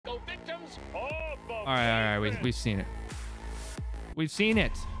All right. We've seen it. We've seen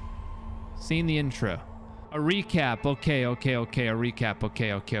it. Seen the intro. A recap. Okay. A recap. Okay.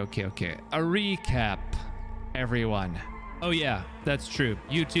 A recap, everyone. Oh yeah, that's true.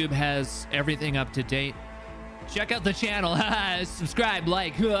 YouTube has everything up to date. Check out the channel. Subscribe,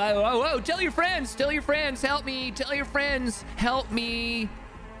 like. Whoa. Tell your friends. Help me. Tell your friends. Help me.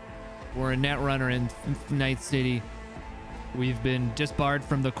 We're a net runner in Night City. We've been disbarred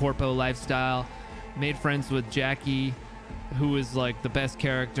from the corpo lifestyle. Made friends with Jackie, who is like the best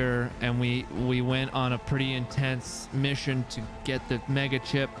character, and we went on a pretty intense mission to get the mega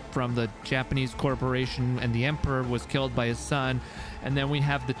chip from the Japanese corporation, and the emperor was killed by his son, and then we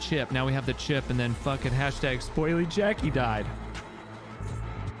have the chip. Now we have the chip, and then fucking hashtag spoily Jackie died.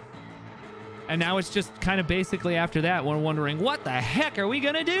 And now it's just kind of basically after that we're wondering, what the heck are we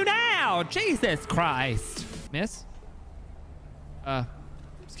gonna do now? Jesus Christ. Miss?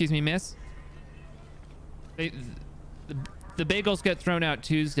 Excuse me, miss? The bagels get thrown out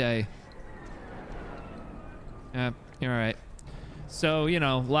Tuesday. You're all right. So, you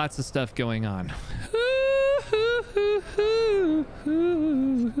know, lots of stuff going on.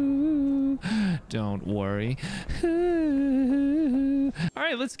 Don't worry. All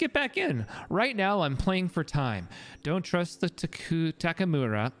right, let's get back in. Right now, I'm playing for time. Don't trust the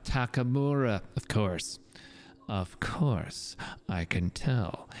Takamura. Takamura, of course. Of course, I can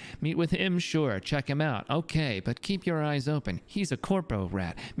tell. Meet with him, sure. Check him out. Okay, but keep your eyes open. He's a corpo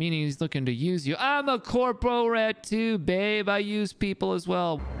rat, meaning he's looking to use you. I'm a corpo rat too, babe. I use people as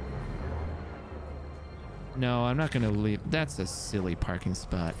well. No, I'm not gonna leave. That's a silly parking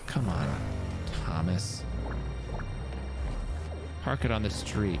spot. Come on, Thomas. Park it on the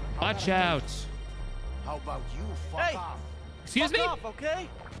street. Watch out. How about you fuck off? Excuse me? Off, okay?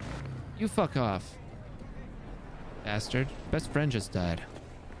 You fuck off. Bastard. Best friend just died.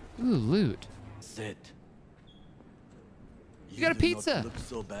 Ooh, loot. Sit. You got a pizza. Not look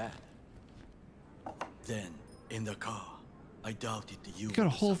so bad. Then, in the car, I doubted you. You got a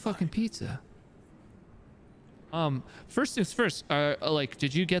whole fucking pizza. First things first. Like,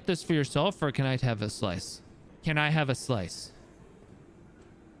 did you get this for yourself, or can I have a slice? Can I have a slice?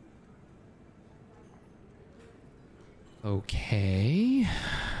 Okay.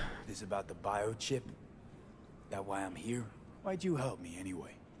 This about the biochip? That why I'm here? Why'd you help me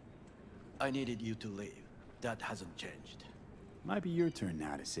anyway? I needed you to leave. That hasn't changed. Might be your turn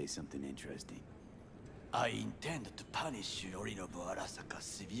now to say something interesting. I intend to punish Yorinobu Arasaka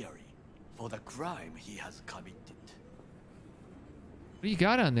severely for the crime he has committed. What do you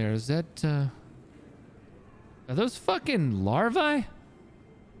got on there? Is that, are those fucking larvae?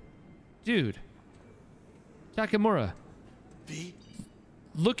 Dude. Takamura. V?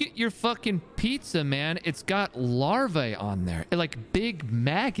 Look at your fucking pizza, man. It's got larvae on there. Like big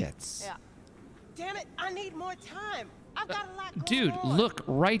maggots. Yeah. Damn it, I need more time. I've got a lot going Dude, on. look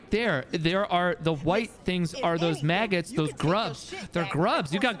right there. There are the white things are those maggots, those grubs. They're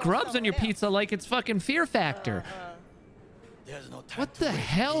grubs. You got grubs on your pizza like it's fucking Fear Factor. There's no time What to the wait.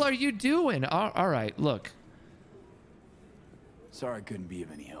 hell are you doing? All right, look. Sorry I couldn't be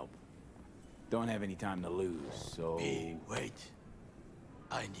of any help. Don't have any time to lose, so... V, wait.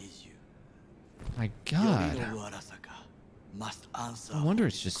 I need you. My God. Yorinobu Arasaka must answer. No wonder for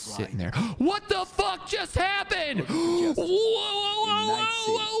it's his just crime. sitting there. What the fuck just happened? Whoa,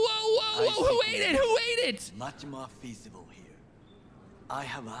 who ate it? Who ate it? Much more feasible here. I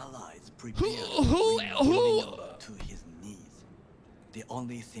have allies prepared Who- to bring who- Yorinobu to his knees. The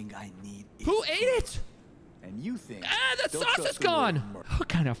only thing I need is Who ate it? And you think... Ah, the don't sauce trust is the word gone. of murder. What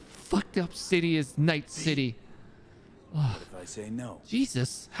kind of fucked up city is Night City? Oh, If I say no,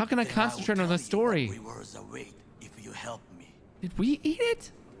 Jesus, how can I Then concentrate will on the tell you story? what rewards await if you help me. Did we eat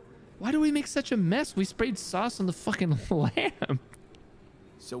it? Why do we make such a mess? We sprayed sauce on the fucking lamb.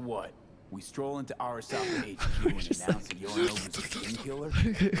 so what? We stroll into Arasaka HQ and announce that Yorinobu's a skin killer?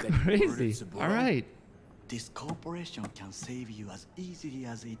 That he Crazy. murdered Saburo? All right. This corporation can save you as easily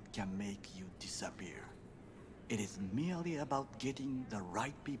as it can make you disappear. It is merely about getting the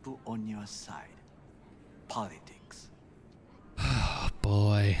right people on your side. Politics. Oh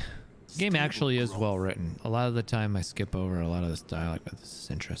boy. This game actually is well written. A lot of the time I skip over a lot of this dialogue, but this is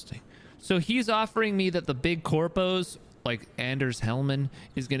interesting. So he's offering me that the big corpos, like Anders Hellman,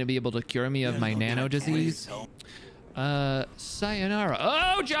 is going to be able to cure me of my nano disease. Sayonara.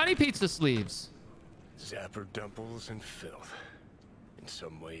 Oh, Johnny Pizzasleeves. Zapper dumples and filth. In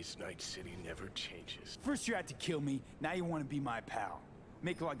some ways, Night City never changes. First you had to kill me, now you want to be my pal.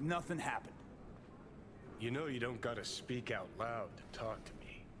 Make it like nothing happened. You know you don't gotta speak out loud to talk to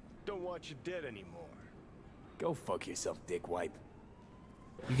me. Don't want you dead anymore. Go fuck yourself, dickwipe.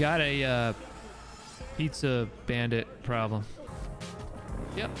 You got a Pizza bandit problem.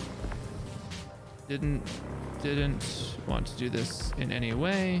 Yep. Didn't want to do this in any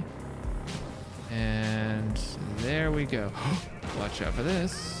way. And there we go. Watch out for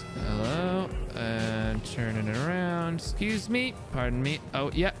this. Hello. And turning it around. Excuse me. Pardon me.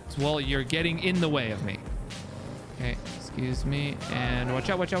 Oh, yeah. Well, you're getting in the way of me. Okay. Excuse me. And watch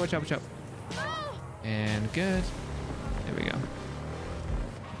out, watch out, watch out, watch out. And good. There we go.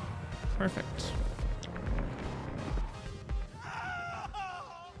 Perfect.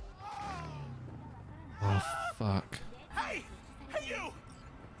 Oh, fuck. Hey! Hey, you!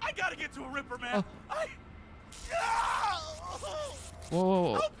 I gotta get to a Ripper, man. Oh. Whoa, whoa,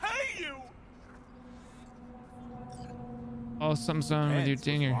 whoa. I'll pay you! Oh, something's wrong with your What's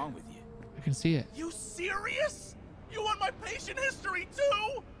dinger. wrong with you? I can see it. You serious? You want my patient history,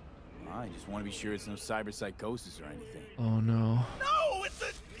 too? I just want to be sure it's no cyberpsychosis or anything. Oh, no. No, it's a...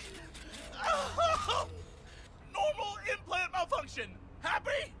 normal implant malfunction.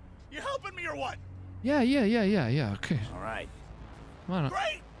 Happy? You helping me or what? Yeah. Okay. All right. Come on.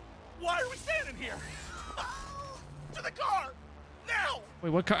 Great! Why are we standing here? To the car! Now! Wait,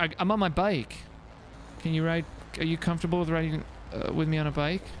 what car? I'm on my bike. Can you ride? Are you comfortable with riding with me on a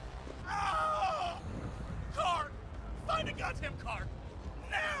bike? Car! Find a goddamn car!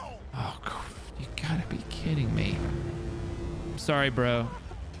 Now! Oh, you gotta be kidding me. I'm sorry, bro.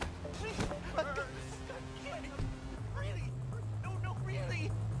 Really? No, really?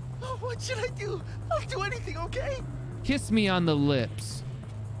 Oh, what should I do? I'll do anything, okay? Kiss me on the lips.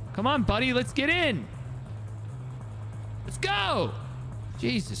 Come on, buddy. Let's get in. Let's go.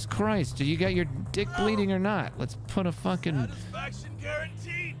 Jesus Christ. Do you got your dick bleeding or not? Let's put a fucking Satisfaction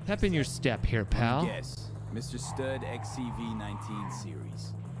guaranteed. pep in your step here, pal. Yes. Mr. Stud XCV19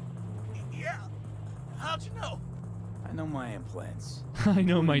 series. Yeah. How'd you know? I know my implants. I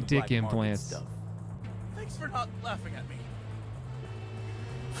know my Including dick black market implants. Stuff. Thanks for not laughing at me.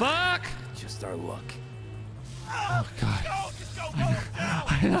 Fuck. Just our luck. Oh, God. Go, just go, down.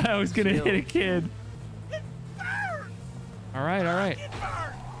 I thought I was gonna hit a kid. It burns. All right. It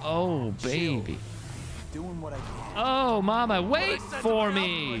burns. Oh, baby. Doing what I can. Oh, mama, wait I said for to my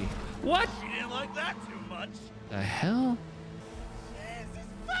me. husband. What She didn't like that too much. the hell? Jesus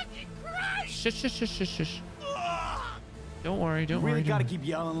fucking Christ. Shush. Ugh. Don't worry. You really gotta keep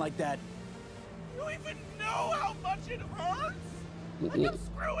yelling like that. You even know how much it hurts? Like I'm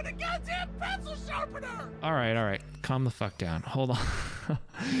screwing a goddamn pencil sharpener. All right. Calm the fuck down. Hold on.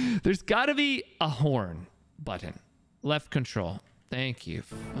 There's got to be a horn button. Left control. Thank you.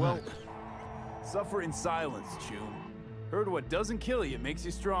 Well, suffer in silence, June. Heard what doesn't kill you makes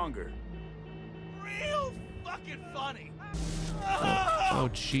you stronger. Real fucking funny. Oh,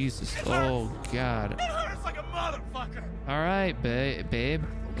 Jesus. Oh, God. It hurts like a motherfucker. All right, babe.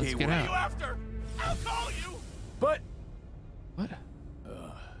 Let's Okay, get What are you out. after? I'll call you. But What?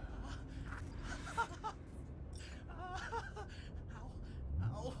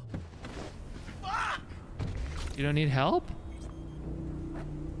 Ow. Fuck. You don't need help?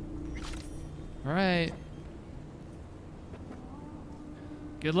 All right.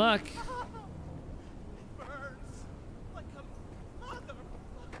 Good luck. It burns like a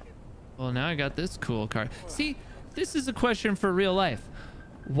motherfucking. Well, now I got this cool car. See, this is a question for real life.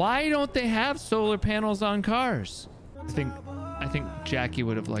 Why don't they have solar panels on cars? I think Jackie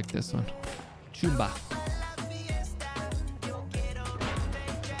would have liked this one. Chumba.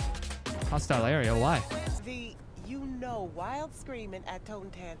 Hostile area, why? Wild screaming at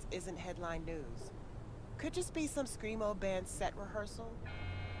Toten Tants isn't headline news. Could just be some screamo band set rehearsal.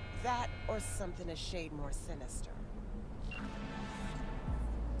 That or something a shade more sinister.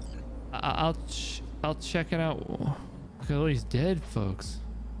 I'll check it out. Look at all these dead folks.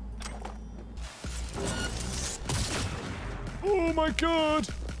 Oh my God!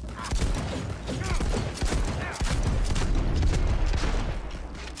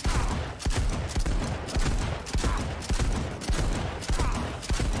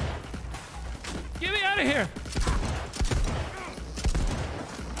 Get me out of here!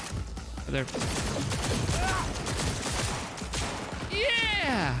 There.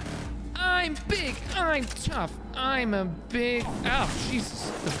 Yeah! I'm big, I'm tough, I'm a big... Oh, Jesus.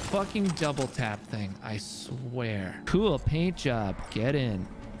 The fucking double tap thing, I swear. Cool paint job, get in.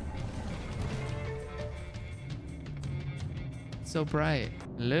 It's so bright.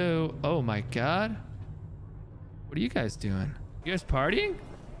 Hello? Oh my God. What are you guys doing? You guys partying?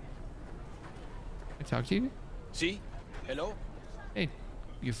 Can I talk to you? See? Hello? Hey,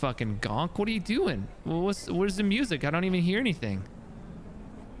 you fucking gonk. What are you doing? Well, where's the music? I don't even hear anything.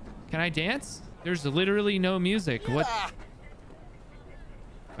 Can I dance? There's literally no music. What?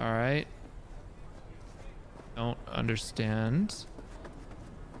 All right. understand.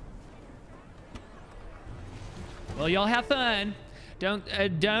 Well, y'all have fun. Don't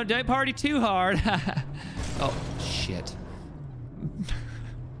party too hard. Oh shit.